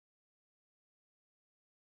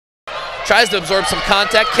tries to absorb some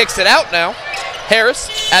contact, kicks it out now. Harris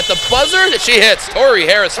at the buzzer, she hits. Tori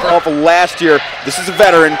Harris. Off of last year, this is a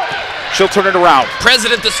veteran. She'll turn it around.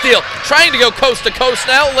 President to steal, trying to go coast to coast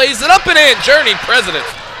now, lays it up and in. Journey President.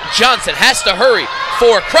 Johnson has to hurry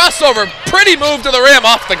for crossover. Pretty move to the rim,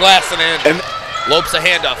 off the glass and in. Lopes a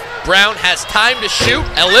handoff. Brown has time to shoot.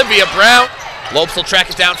 Olivia Brown. Lopes will track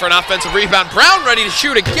it down for an offensive rebound. Brown ready to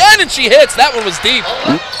shoot again, and she hits. That one was deep.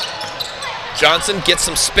 Johnson gets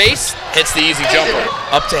some space, hits the easy jumper.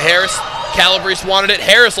 Up to Harris. Calabrese wanted it.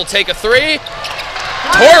 Harris will take a three.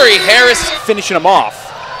 Tori Harris finishing him off.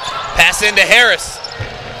 Pass into Harris.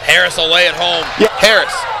 Harris will lay it home. Yep.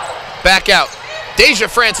 Harris back out. Deja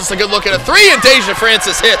Francis a good look at a three, and Deja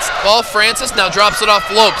Francis hits. Ball Francis now drops it off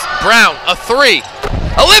Lopes. Brown a three.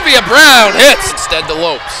 Olivia Brown hits instead to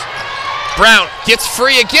Lopes. Brown gets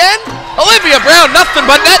free again. Olivia Brown, nothing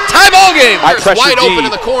but net. Tie ball game. Harris wide open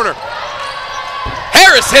in the corner.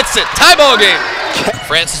 Harris hits it. Tie ball game.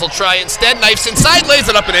 Francis will try instead. Knifes inside, lays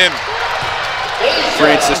it up and in.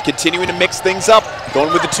 Francis continuing to mix things up,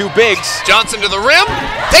 going with the two bigs. Johnson to the rim,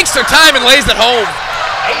 takes her time and lays it home.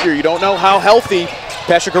 Here, you don't know how healthy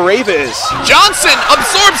Pashakareva is. Johnson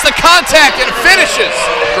absorbs the contact and finishes.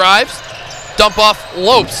 Drives, dump off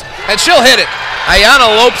Lopes, and she'll hit it. Ayana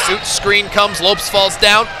Lopes, screen comes, Lopes falls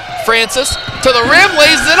down. Francis to the rim,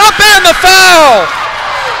 lays it up, and the foul!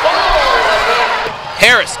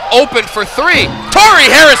 Harris open for three. Tori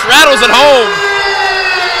Harris rattles it home.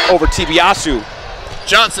 Over Tibiasu.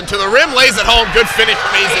 Johnson to the rim, lays it home. Good finish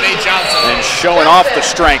from Asianae Johnson. And showing off the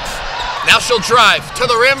strength. Now she'll drive to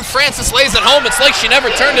the rim. Francis lays it home. It's like she never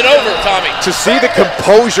turned it over, Tommy. To see the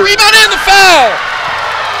composure. Rebound and the foul.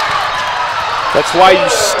 That's why you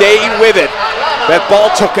stay with it. That ball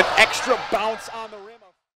took an extra bounce on.